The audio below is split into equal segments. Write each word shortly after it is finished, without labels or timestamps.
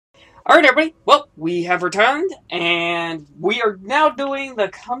Alright everybody, well, we have returned, and we are now doing the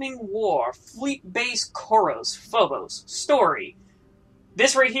Coming War Fleet-Based Koros Phobos story.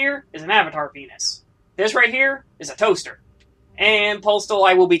 This right here is an Avatar Venus. This right here is a Toaster. And Postal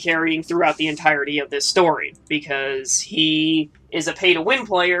I will be carrying throughout the entirety of this story, because he is a pay-to-win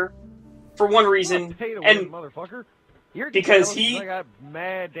player, for one reason, and motherfucker. You're because I got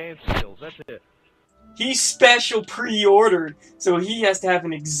mad dance skills, that's it. He's special pre-ordered, so he has to have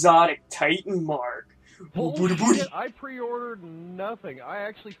an exotic Titan mark. Holy shit, I pre-ordered nothing. I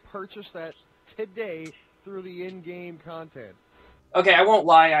actually purchased that today through the in-game content. Okay, I won't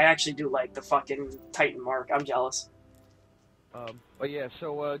lie, I actually do like the fucking Titan mark. I'm jealous. But yeah,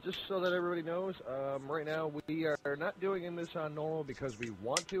 so just so that everybody knows, right now we are not doing this on normal because we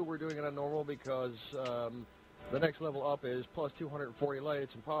want to. We're doing it on normal because the next level up is plus 240 light.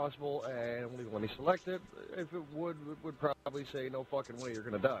 It's impossible, and let me select it. If it would probably say no fucking way you're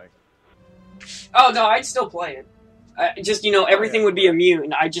gonna die. Oh no, I'd still play it. Just, you know, everything would be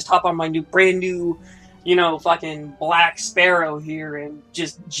immune. I'd just hop on my brand new, you know, fucking Black Sparrow here and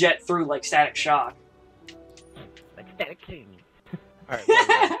just jet through like Static Shock. Like Static King. Alright,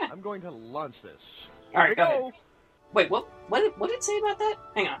 well, I'm going to launch this. Alright, go ahead. Wait, what did it say about that?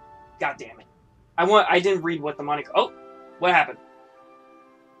 Hang on. God damn it. I didn't read what the money... Oh! What happened?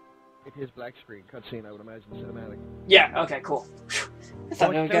 It is black screen. Cutscene, I would imagine, cinematic. Yeah, okay, cool. I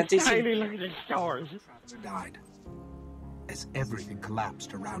thought I got DC. Tiny little stars. Died as everything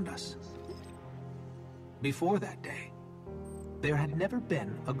collapsed around us. Before that day, there had never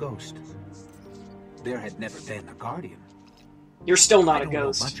been a ghost. There had never been a guardian. You're still not a I don't know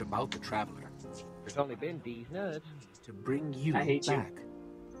ghost. much about the traveler. There's only been these nuts. To bring you I hate back.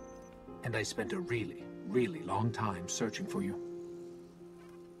 And I spent a really, really long time searching for you.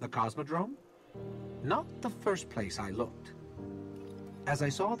 The Cosmodrome? Not the first place I looked. As I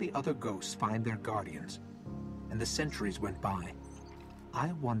saw the other ghosts find their guardians, and the centuries went by,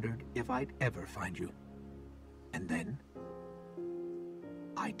 I wondered if I'd ever find you. And then,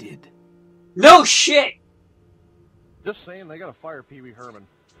 I did. No shit! Just saying, they gotta fire Pee Wee Herman.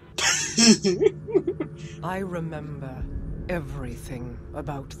 I remember everything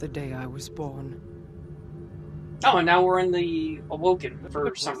about the day I was born. Oh, and now we're in the Awoken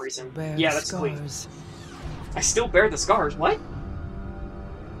for some reason. Yeah, that's sweet. I still bear the scars. What?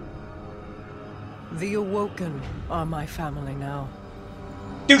 The Awoken are my family now.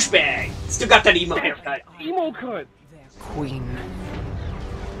 Douchebag! Still got that emo haircut. Emo cut! Their queen.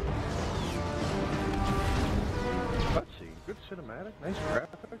 Cutscene, good cinematic, nice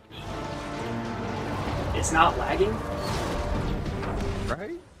graphics. It's not lagging?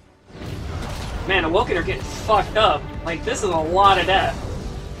 Right? Man, Awoken are getting fucked up. Like, this is a lot of death.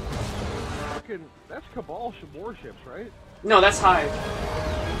 Fucking, that's Cabal warships, right? No, that's Hive.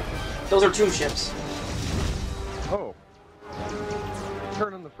 Those are tomb ships. Oh.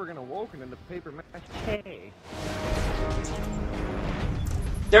 Turning the friggin' Awoken into paper mache.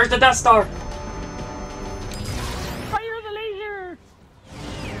 There's the Death Star! Fire the laser!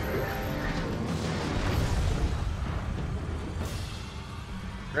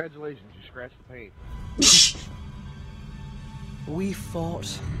 Congratulations, you scratched the paint. We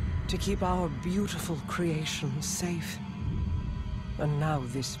fought to keep our beautiful creation safe. And now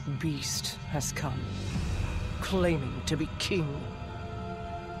this beast has come, claiming to be king.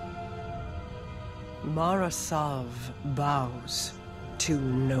 Marasav bows to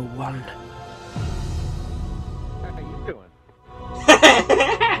no one. How you doing?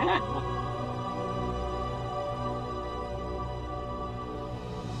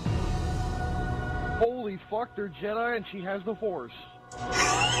 Holy fuck, they're Jedi and she has the Force.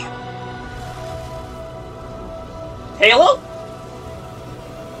 Halo?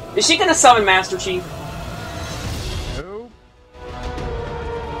 Is she gonna summon Master Chief? No.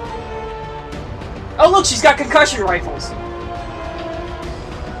 Oh look, she's got concussion rifles!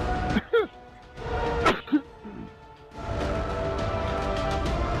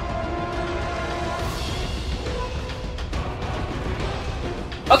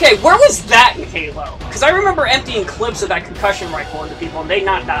 Okay, where was that in Halo? Because I remember emptying clips of that concussion rifle into people and they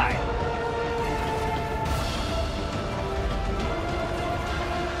not die.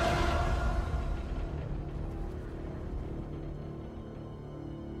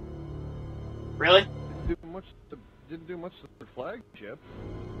 Really? Didn't do much to the flagship.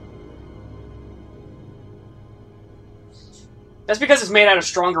 That's because it's made out of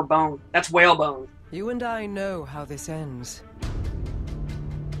stronger bone. That's whalebone. You and I know how this ends.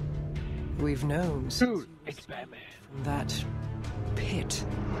 We've known Dude, it's Batman. from that pit.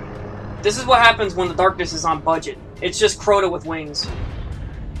 This is what happens when the darkness is on budget. It's just Crota with wings.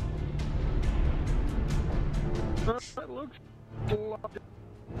 That looks a lot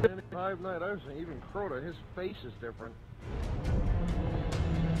different than Hive Night. I was even Crota. His face is different.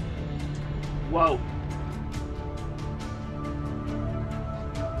 Whoa.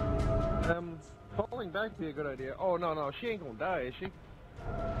 Falling back would be a good idea. Oh, no, she ain't gonna die, is she?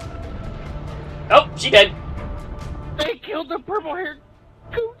 Oh, she dead. They killed the purple-haired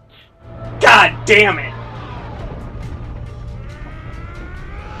coot! God damn it!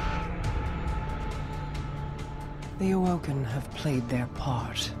 The Awoken have played their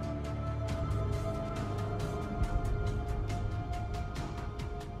part.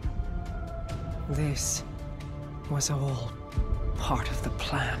 This was all part of the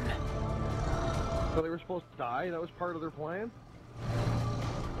plan. So they were supposed to die? That was part of their plan?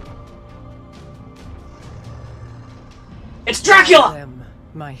 It's Dracula! Them,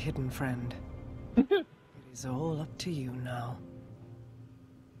 my hidden friend. It is all up to you now.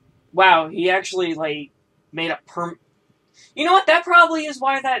 Wow, he actually, like, made a You know what? That probably is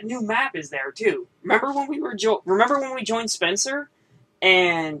why that new map is there, too. Remember when we joined Spencer?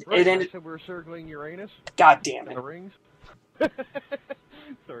 And right, it ended... I said we were circling Uranus? God damn it. The rings?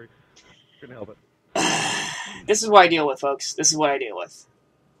 Sorry. Couldn't help it. This is what I deal with, folks. This is what I deal with.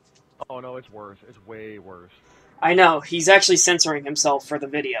 Oh, no, it's worse. It's way worse. I know. He's actually censoring himself for the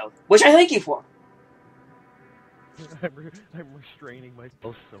video. Which I thank you for. I'm restraining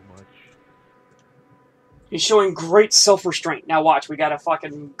myself so much. He's showing great self-restraint. Now watch, we gotta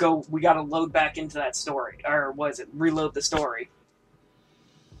fucking go, we gotta load back into that story. Or what is it? Reload the story.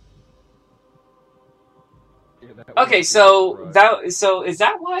 Yeah, okay, so is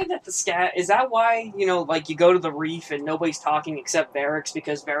that why that is that why, you know, like you go to the reef and nobody's talking except Varix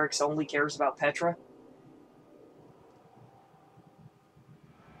because Varix only cares about Petra?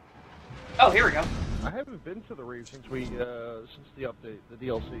 Oh, here we go. I haven't been to the reef since the update, the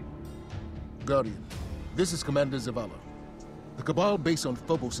DLC. Guardian, this is Commander Zavala. The Cabal base on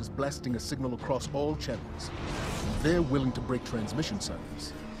Phobos is blasting a signal across all channels. They're willing to break transmission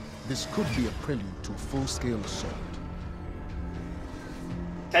silence. This could be a prelude to a full-scale assault.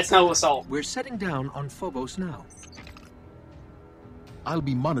 That's no assault. We're setting down on Phobos now. I'll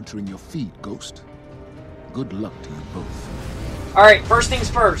be monitoring your feed, Ghost. Good luck to you both. Alright, first things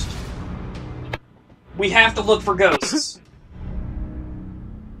first. We have to look for ghosts.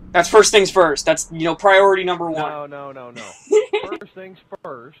 That's first things first. That's, you know, priority number one. No. First things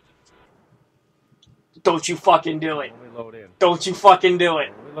first. Don't you fucking do it. Let me load in. Don't you fucking do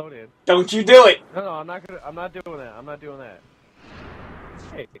it. Let me load in. Don't you do it. No, I'm not doing that. I'm not doing that.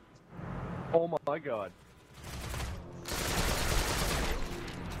 Hey. Oh my god.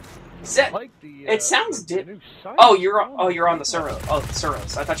 Like the, it sounds Oh, you're on the Suros. Oh, the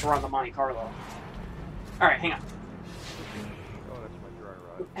Suros. I thought you were on the Monte Carlo. Alright, hang on. Oh, that's my dry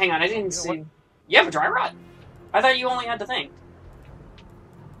rod. Hang on, I didn't see. You have a dry rod? I thought you only had the thing.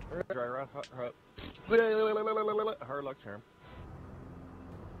 Dry rod. Hard luck charm.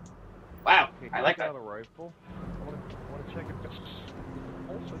 Wow, Okay, I like that. The rifle. I want to check if it's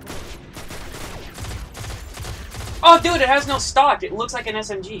Oh, dude, it has no stock. It looks like an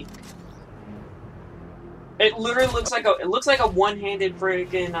SMG. It literally looks like a one-handed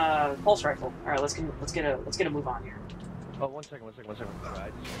friggin' pulse rifle. All right, let's get a move on here. Oh, one second. I just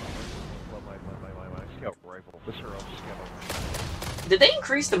love my scout rifle. The Suro scout. Did they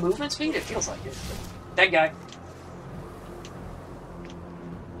increase the movement speed? It feels like it. That guy.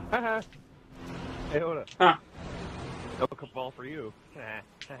 Haha. Hey, hold up. Huh. No Cabal for you.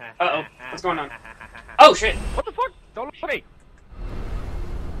 Uh-oh. What's going on? Oh, shit. What the fuck? Don't look at me!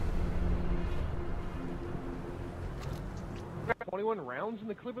 21 rounds in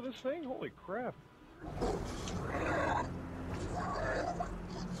the clip of this thing? Holy crap.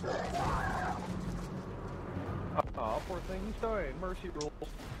 Oh, poor thing, he's dying. Mercy rules.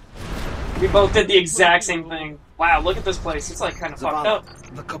 We both did the exact same thing. Wow, look at this place. It's like kind of fucked up.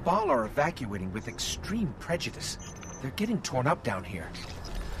 The Cabal are evacuating with extreme prejudice. They're getting torn up down here.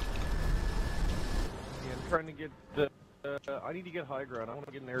 Yeah, I'm trying to get the... I need to get high ground. I want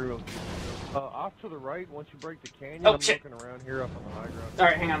to get an aerial view. Off to the right, once you break the canyon, Oh, I'm shit. looking around here up on the high ground.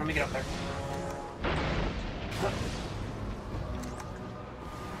 Alright, hang on. Let me get up there.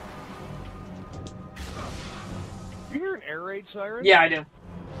 You hear an air raid siren? Yeah, I do.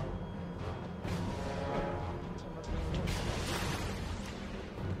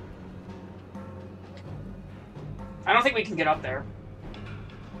 I don't think we can get up there.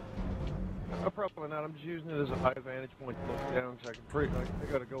 Oh, probably not. I'm just using it as a high vantage point to look down because I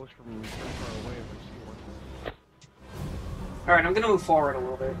got a ghost from far away if I see one. Alright, I'm gonna move forward a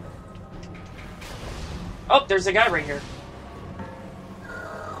little bit. Oh, there's a guy right here.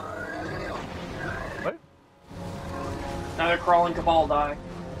 What? crawling Cabal die.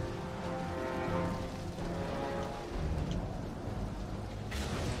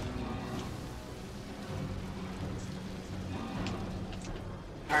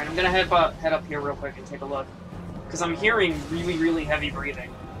 Alright, I'm gonna head up here real quick and take a look. Because I'm hearing really, really heavy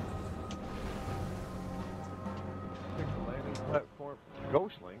breathing. Platform.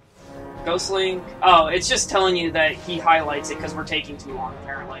 Ghostlink. Ghostlink? Oh, it's just telling you that he highlights it because we're taking too long,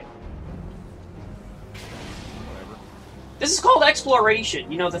 apparently. Whatever. This is called exploration.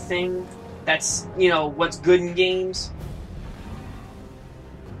 You know, the thing that's, you know, what's good in games?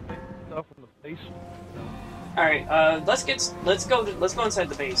 Stuff in the face. Alright, let's go inside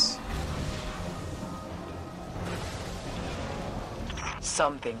the base.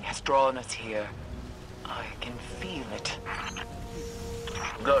 Something has drawn us here. I can feel it.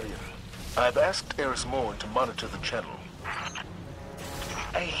 Guardian, I've asked Eris Morn to monitor the channel.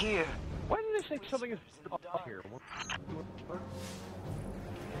 I hear. Why did they say something is up here?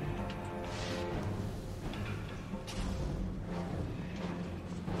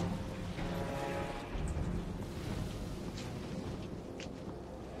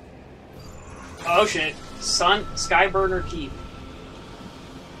 Oh shit. Skyburner Keep.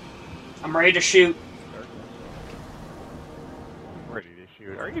 I'm ready to shoot. Ready to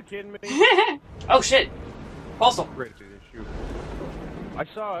shoot. Are you kidding me? Oh shit. Postal. Ready to shoot. I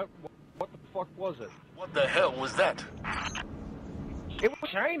saw it. What the fuck was it? What the hell was that? It was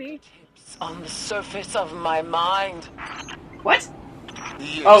shiny. It's on the surface of my mind. What?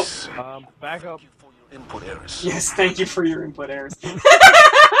 Yes. Back up. Thank you for your input, Eris. Yes, thank you for your input, Eris.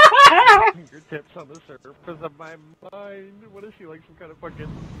 Fingertips on the surface of my mind. What is she, like some kind of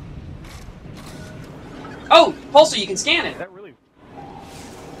fucking... Oh! Postal, you can scan it! Is that really...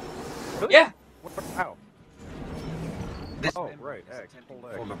 Really? Yeah. What? How? This Oh, right, X. Hold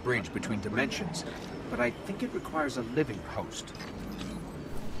X. form a bridge between dimensions, but I think it requires a living host.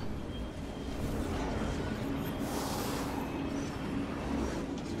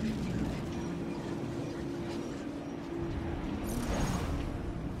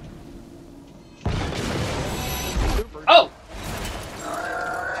 Oh!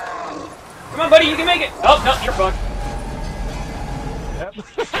 Come on, buddy, you can make it! Oh, no, you're fucked. Yep.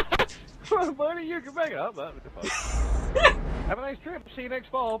 Come on, buddy, you can make it. Oh, that was fun. Have a nice trip. See you next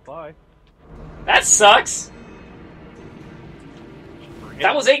fall. Bye. That sucks!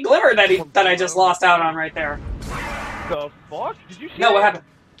 That was 8 glimmer that I just lost out on right there. The fuck? Did you see No, that? what happened?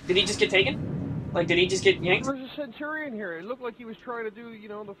 Did he just get taken? Like, did he just get yanked? There's a Centurion here. It looked like he was trying to do, you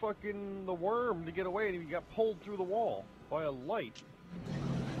know, the worm to get away, and he got pulled through the wall by a light.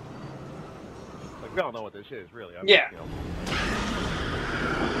 Like, we all know what this is, really. I mean, Yeah. You know.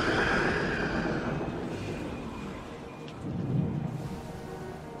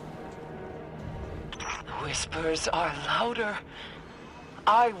 The whispers are louder.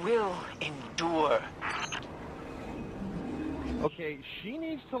 I will endure. Okay, she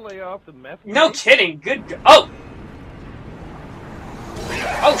needs to lay off the meth. No kidding, oh!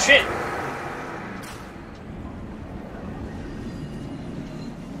 Oh shit!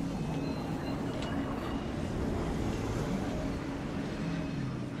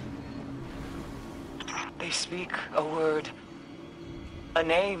 They speak a word. A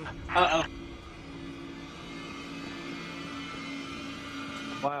name. Uh-oh.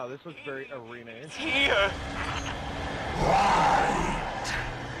 Wow, this looks very arena-ish. Here.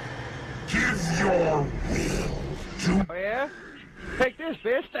 Give your will to Oh yeah? Take this,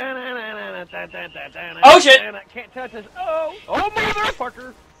 bitch! Oh, shit! I can't touch this. Oh! Oh,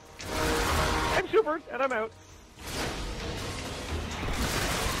 motherfucker! I'm super, and I'm out.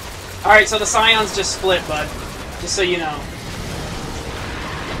 Alright, so the Scions just split, bud. Just so you know.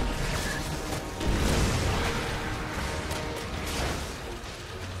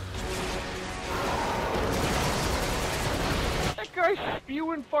 That guy's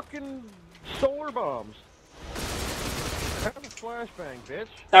spewing fucking solar bombs. Have a flashbang, bitch.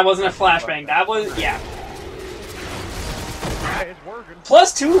 That wasn't a flashbang, that was, yeah. Hey, it's working.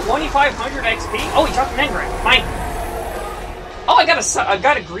 Plus 2,500 XP? Oh, he dropped an engram. Mine. Oh, I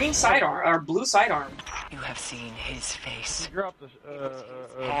got a green sidearm, or blue sidearm. You have seen his face. He dropped this,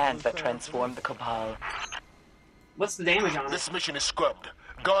 Hand that transformed the Cabal. What's the damage on it? This mission is scrubbed.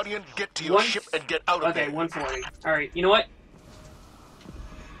 Guardian, get to your ship and get out of Okay, there. 140. Alright, you know what?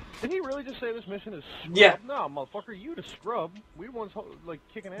 Did he really just say this mission is scrub? Yeah. No, motherfucker, you the scrub. We one's like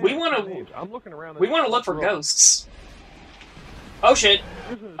kicking ass. We wanna- Names. I'm looking around. We want to look for scrub. ghosts. Oh shit.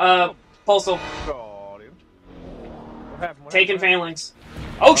 This is Postal. Guardian. What happened? What Taking happened? phalanx.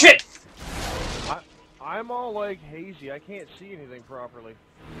 Oh shit! I'm all like hazy. I can't see anything properly.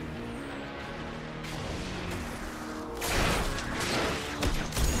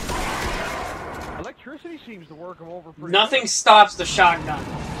 electricity seems to work them over pretty Nothing good. stops the shotgun.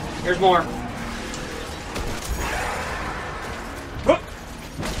 Here's more.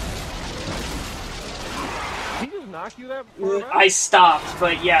 Did he just knock you that far back? I stopped,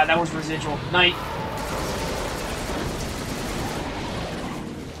 but yeah, that was residual. Night.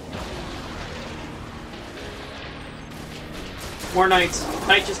 More knights.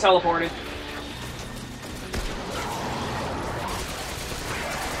 Knight just teleported.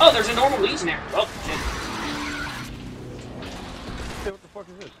 Oh, there's a normal legionary. Oh, shit. Hey, what the fuck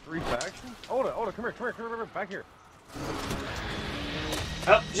is this? 3 factions? Oda, come here, back here.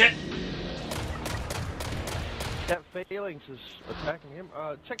 Oh, shit. That Phalanx is attacking him.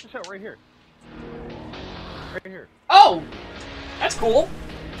 Check this out right here. Right here. Oh! That's cool.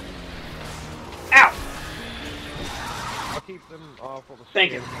 Ow! I'll keep them off of the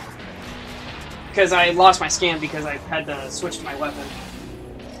Thank you. Because I lost my scan because I had to switch to my weapon.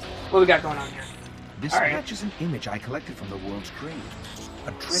 What we got going on here? This All right. matches an image I collected from the world's grave.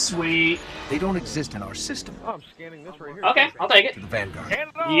 A dreadnought. Sweet. They don't exist in our system. Oh, I'm scanning this right here. Okay, I'll take it. To the Vanguard. Scan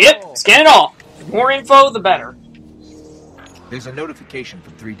it all! Yep, scan it all. The more info, the better. There's a notification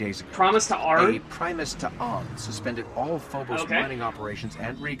from 3 days ago. Promise to A Ard. Primus to On suspended all Phobos Okay. mining operations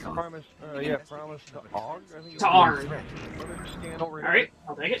and recon. Promise to Og, I think. To Ard. Threat. Scan over here. Alright,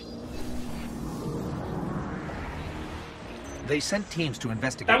 I'll take it. They sent teams to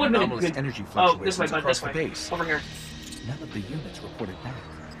investigate That would've been a anomalous good... energy Oh, fluctuations this way, bud, across this way. the base. Over here. None of the units reported back.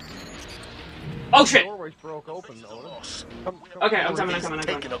 Oh, The shit! doorways broke open, Oda. Come Okay, I'm coming.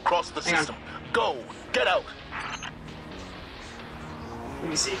 Taken across the Hang on. system. Go. Get out. Let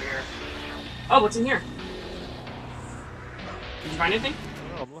me see here. Oh, what's in here? Did you find anything?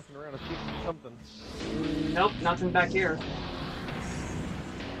 Oh, I'm looking around to see if there's something. Nope, nothing back here.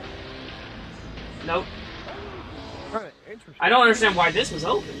 Nope. Kinda interesting. I don't understand why this was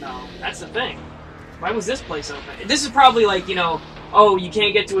open, though. That's the thing. Why was this place open? This is probably like, you know, oh, you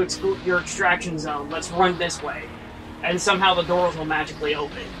can't get to your extraction zone. Let's run this way. And somehow the doors will magically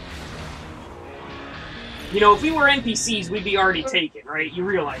open. You know, if we were NPCs, we'd be already taken, right? You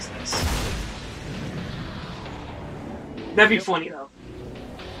realize this. That'd be funny, though.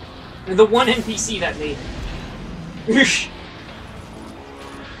 The one NPC that made it.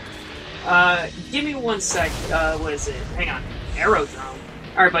 Give me 1 sec. What is it? Hang on. Aerodrome.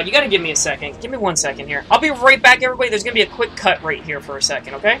 Alright, bud, you gotta give me a second. Give me 1 second here. I'll be right back, everybody. There's gonna be a quick cut right here for a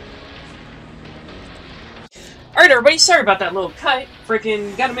second, okay? Alright, everybody, sorry about that little cut.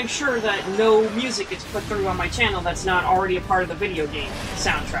 Freaking gotta make sure that no music gets put through on my channel that's not already a part of the video game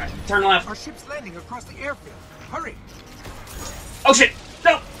soundtrack. Turn left. Our ship's landing across the airfield. Hurry! Oh shit!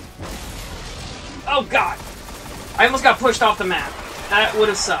 No! Oh god! I almost got pushed off the map. That would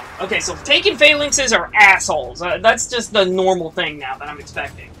have sucked. Okay, so taking phalanxes are assholes. That's just the normal thing now that I'm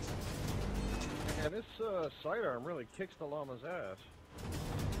expecting. Yeah, this sidearm really kicks the llama's ass.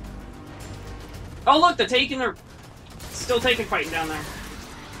 Oh look, the Taken are still taking fighting down there.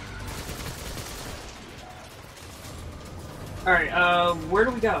 Alright, where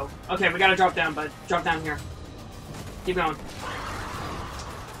do we go? Okay, we gotta drop down, bud. Drop down here. Keep going.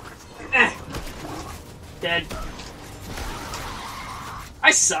 Eh. Dead. I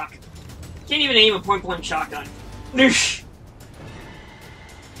suck. Can't even aim a point-blank shotgun. Noosh.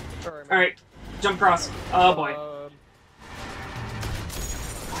 Sorry, man. Alright, jump across. Oh boy.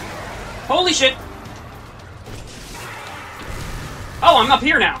 Holy shit! Oh, I'm up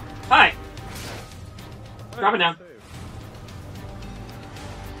here now. Hi. Drop it down.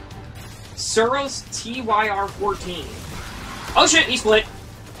 Suros TYR14. Oh shit, he split.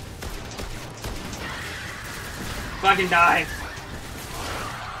 Fucking die.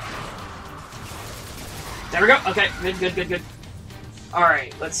 There we go. Okay, good.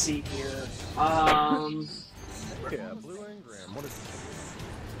 Alright, let's see here. Yeah, blue engram. What is it?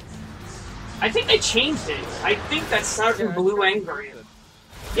 I think they changed it. I think that's starting Yeah, blue I engram. changed it.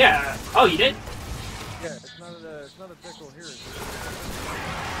 Yeah. Oh, you did? Yeah, it's not a decoherence.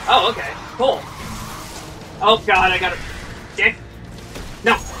 Oh, okay. Cool. Oh god, I got a dick.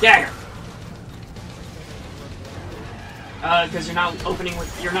 No, get out of here. Because you're not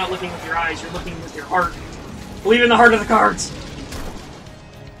you're not looking with your eyes, you're looking with your heart. Believe in the heart of the cards.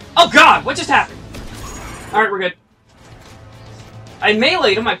 Oh god, what just happened? Alright, we're good. I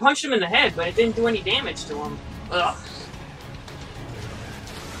meleeed him, I punched him in the head, but it didn't do any damage to him. Ugh.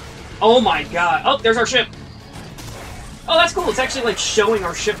 Oh my god. Oh, there's our ship. Oh, that's cool. It's actually like showing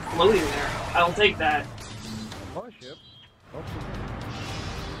our ship floating there. I'll take that. My ship.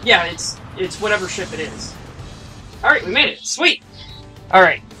 Yeah, it's whatever ship it is. Alright, we made it. Sweet!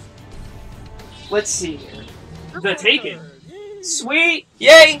 Alright. Let's see here. The Taken. Sweet!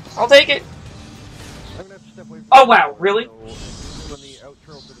 Yay! I'll take it. step away from Oh, the wow, controller, really? So, when the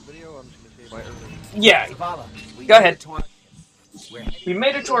outro for the video, I'm just gonna say my early. Yeah, Zavala, we go made ahead. it to our ship. We're heading We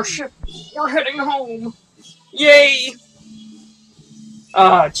made it to our ship. We're heading home. Yay!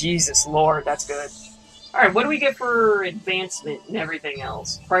 Ah, Jesus Lord, that's good. Alright, what do we get for advancement and everything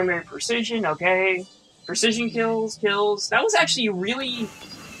else? Primary precision, okay. Precision kills. That was actually really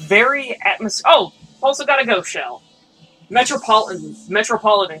very Oh, also got a ghost shell.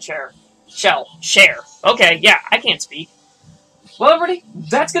 Metropolitan share. Okay, yeah, I can't speak. Well, everybody,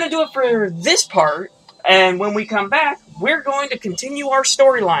 that's going to do it for this part. And when we come back, we're going to continue our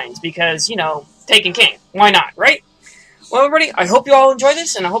storylines because, you know, Taken King. Why not, right? Well, everybody, I hope you all enjoy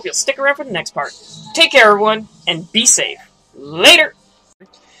this, and I hope you'll stick around for the next part. Take care, everyone, and be safe. Later!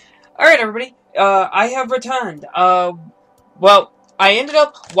 Alright, everybody, I have returned. Well, I ended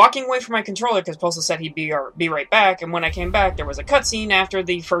up walking away from my controller because Postal said he'd be right back, and when I came back, there was a cutscene after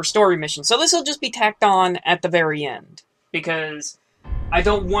the first story mission, so this will just be tacked on at the very end. Because I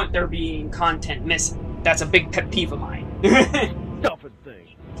don't want there being content missing. That's a big pet peeve of mine. Stuffing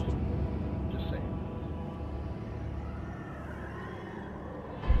thing. Just saying.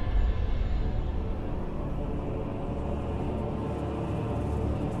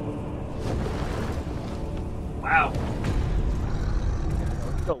 Wow.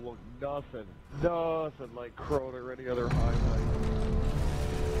 Don't look nothing like Crone or any other highlight.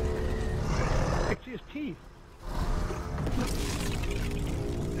 I see his teeth.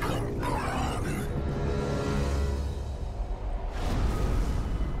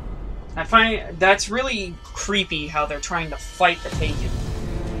 I find that's really creepy how they're trying to fight the Taken.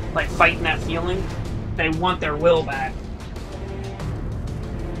 Like, fighting that feeling. They want their will back.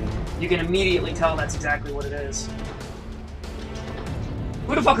 You can immediately tell that's exactly what it is.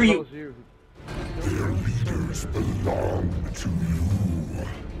 Who the fuck are you? Their leaders belong to you.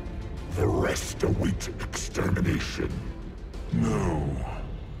 The rest await extermination. No.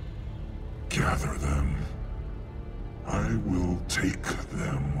 Gather them. I will take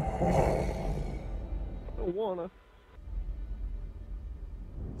them all. I don't wanna.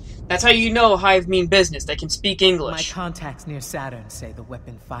 That's how you know Hive mean business. They can speak My English. contacts near Saturn say the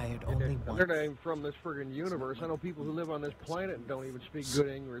weapon fired only They're once. not even from this friggin' universe. I know people who live on this planet and don't even speak good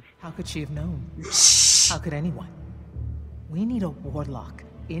English. How could she have known? How could anyone? We need a warlock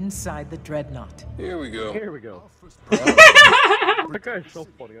inside the dreadnought. Here we go. Here we go. That guy's so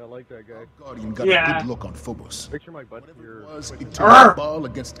funny. I like that guy. Guardian got Yeah. a good look on Phobos. Picture my butt. Whatever You're it was, quite- it turned Cabal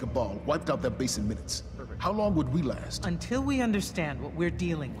against Cabal, wiped out that base in minutes. Perfect. How long would we last? Until we understand what we're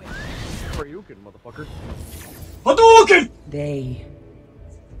dealing with. Awoken, motherfucker. Hadouken! They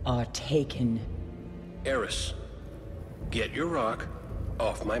are taken. Eris, get your rock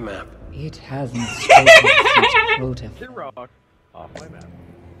off my map. It hasn't spoken since Protef. Get rock off my map.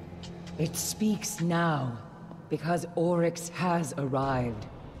 It speaks now, because Oryx has arrived.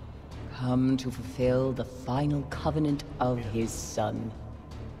 Come to fulfill the final covenant of his son.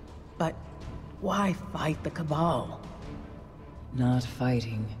 But why fight the Cabal? Not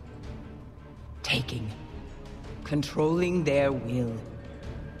fighting. Taking. Controlling their will.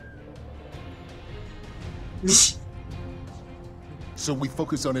 So we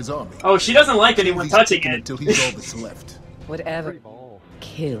focus on his army. Oh, she doesn't like anyone He's touching taken it. until he's all that's left. Whatever. Pretty ball.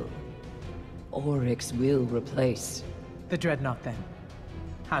 Kill. Oryx will replace. The dreadnought, then.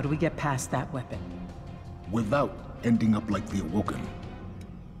 How do we get past that weapon? Without ending up like the Awoken.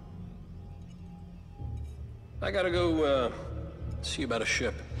 I gotta go, see about a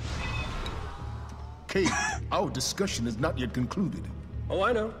ship. Kate, our discussion is not yet concluded. Oh,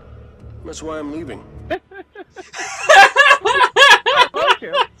 I know. That's why I'm leaving.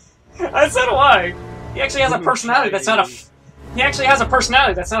 Okay. So do I. He actually has a personality that's not a... He actually has a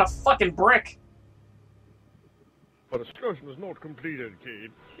personality that's not a fucking brick. But discussion is not completed,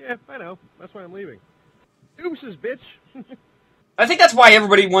 Cade. Yeah, I know. That's why I'm leaving. Deuces, bitch. I think that's why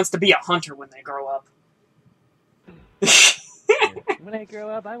everybody wants to be a hunter when they grow up. When I grow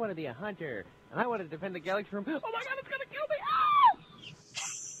up, I want to be a hunter. And I want to defend the galaxy from... Oh my god, it's gonna kill me! Ah!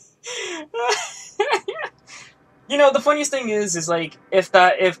 You know, the funniest thing is like,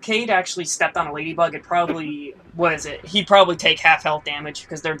 if Cade actually stepped on a ladybug, it probably... What is it? He'd probably take half health damage,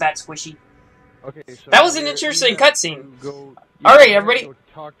 because they're that squishy. Okay, so That was an you interesting have cutscene. to go- Alright, you have to everybody. go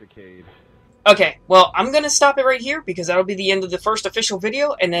talk to Cade. Okay, well, I'm gonna stop it right here, because that'll be the end of the first official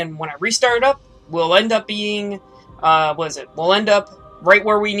video, and then when I restart it up, we'll end up being... what is it? We'll end up right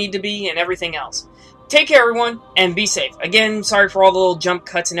where we need to be and everything else. Take care, everyone, and be safe. Again, sorry for all the little jump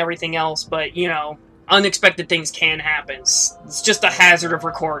cuts and everything else, but, you know, unexpected things can happen. It's just a hazard of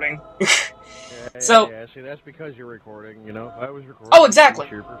recording. So- Yeah, see, that's because you're recording, you know? I was recording. Oh, exactly.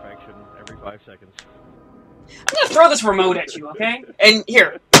 Sheer perfection every 5 seconds. I'm gonna throw this remote at you, okay? And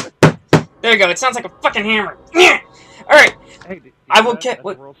here. There you go. It sounds like a fucking hammer. Alright. Hey, I will get... That's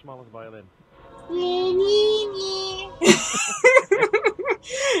What? the world's smallest violin.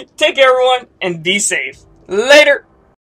 Take care, everyone, and be safe. Later!